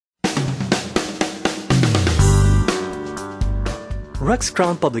Rex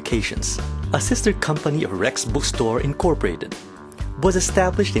Crown Publications, a sister company of Rex Bookstore Incorporated, was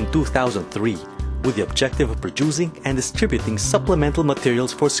established in 2003 with the objective of producing and distributing supplemental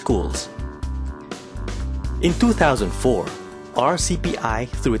materials for schools. In 2004, RCPI,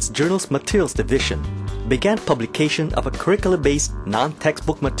 through its Journals Materials Division, began publication of a curriculum-based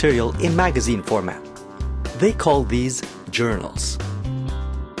non-textbook material in magazine format. They call these journals.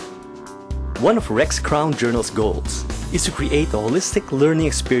 One of Rex Crown Journal's goals is to create a holistic learning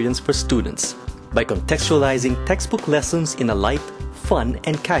experience for students by contextualizing textbook lessons in a light, fun,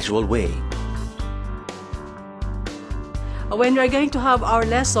 and casual way. When we're going to have our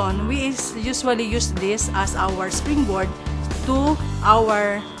lesson, we usually use this as our springboard to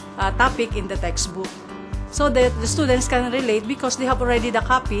our topic in the textbook, so that the students can relate because they have already the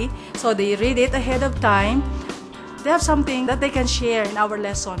copy, so they read it ahead of time. They have something that they can share in our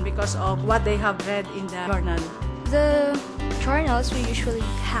lesson because of what they have read in the journal. The journals we usually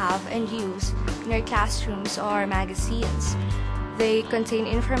have and use in our classrooms or magazines. They contain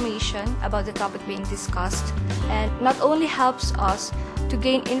information about the topic being discussed, and not only helps us to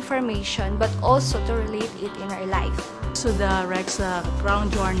gain information but also to relate it in our life. So the Rex Crown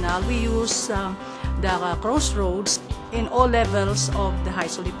Journal, we use the crossroads in all levels of the high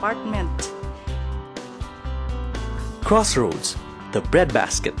school department. Crossroads, the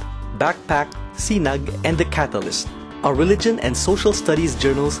Breadbasket, Backpack, CNUG, and The Catalyst are religion and social studies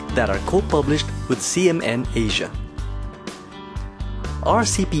journals that are co-published with CMN Asia.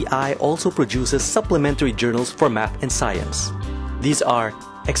 RCPI also produces supplementary journals for math and science. These are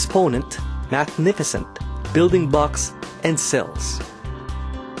Exponent, Mathnificent, Building Blocks, and Cells.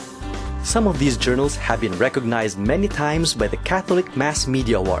 Some of these journals have been recognized many times by the Catholic Mass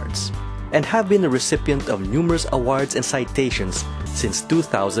Media Awards and have been a recipient of numerous awards and citations since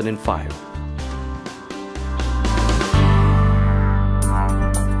 2005.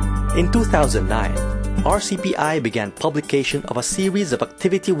 In 2009, RCPI began publication of a series of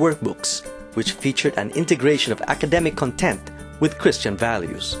activity workbooks which featured an integration of academic content with Christian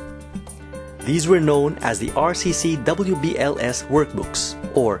values. These were known as the RCC WBLS workbooks,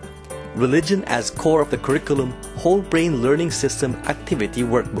 or Religion as Core of the Curriculum Whole Brain Learning System Activity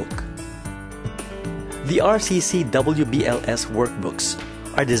Workbook. The RCC WBLS workbooks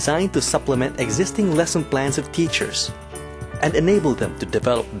are designed to supplement existing lesson plans of teachers and enable them to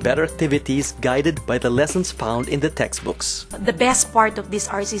develop better activities guided by the lessons found in the textbooks. The best part of this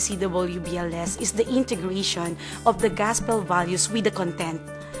RCC WBLS is the integration of the gospel values with the content.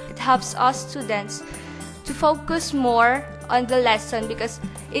 It helps us students to focus more on the lesson because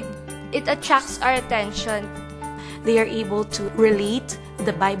it attracts our attention. They are able to relate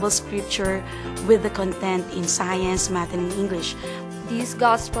the Bible scripture with the content in science, math, and English. These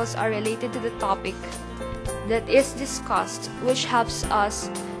gospels are related to the topic that is discussed, which helps us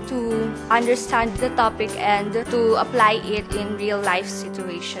to understand the topic and to apply it in real-life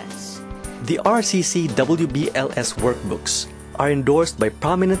situations. The RCC WBLS workbooks are endorsed by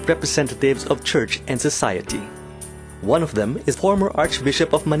prominent representatives of church and society. One of them is former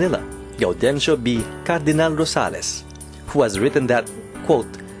Archbishop of Manila, Gaudencio B. Cardinal Rosales, who has written that, quote,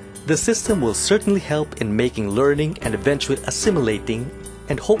 "The system will certainly help in making learning and eventually assimilating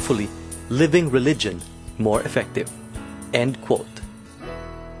and hopefully living religion more effective." End quote.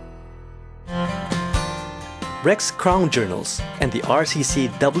 Rex Crown Journals and the RCC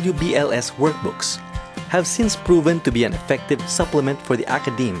WBLS workbooks have since proven to be an effective supplement for the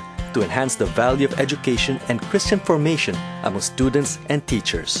academe to enhance the value of education and Christian formation among students and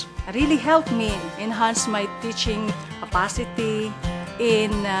teachers. It really helped me enhance my teaching capacity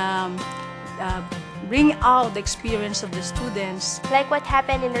in bring out the experience of the students. Like what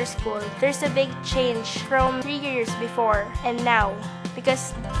happened in their school, there's a big change from 3 years before and now,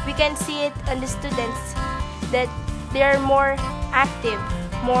 because we can see it on the students that they are more active,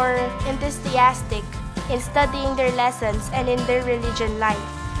 more enthusiastic in studying their lessons and in their religion life.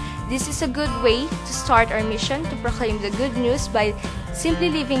 This is a good way to start our mission to proclaim the good news by simply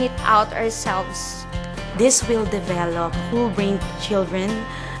living it out ourselves. This will develop whole-brain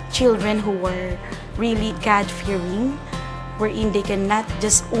children who were really God-fearing, wherein they can not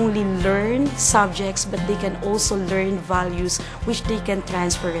just only learn subjects, but they can also learn values which they can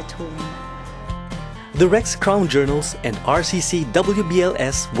transfer at home. The Rex Crown Journals and RCC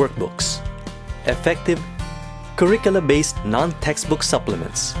WBLS workbooks. Effective, curricula-based non-textbook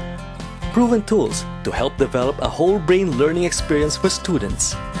supplements. Proven tools to help develop a whole-brain learning experience for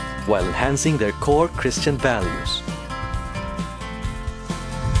students while enhancing their core Christian values.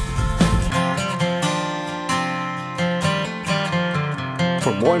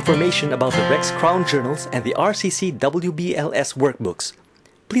 For more information about the Rex Crown Journals and the RCC WBLS workbooks,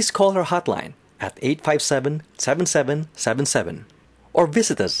 please call our hotline at 857-7777 or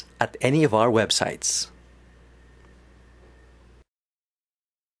visit us at any of our websites.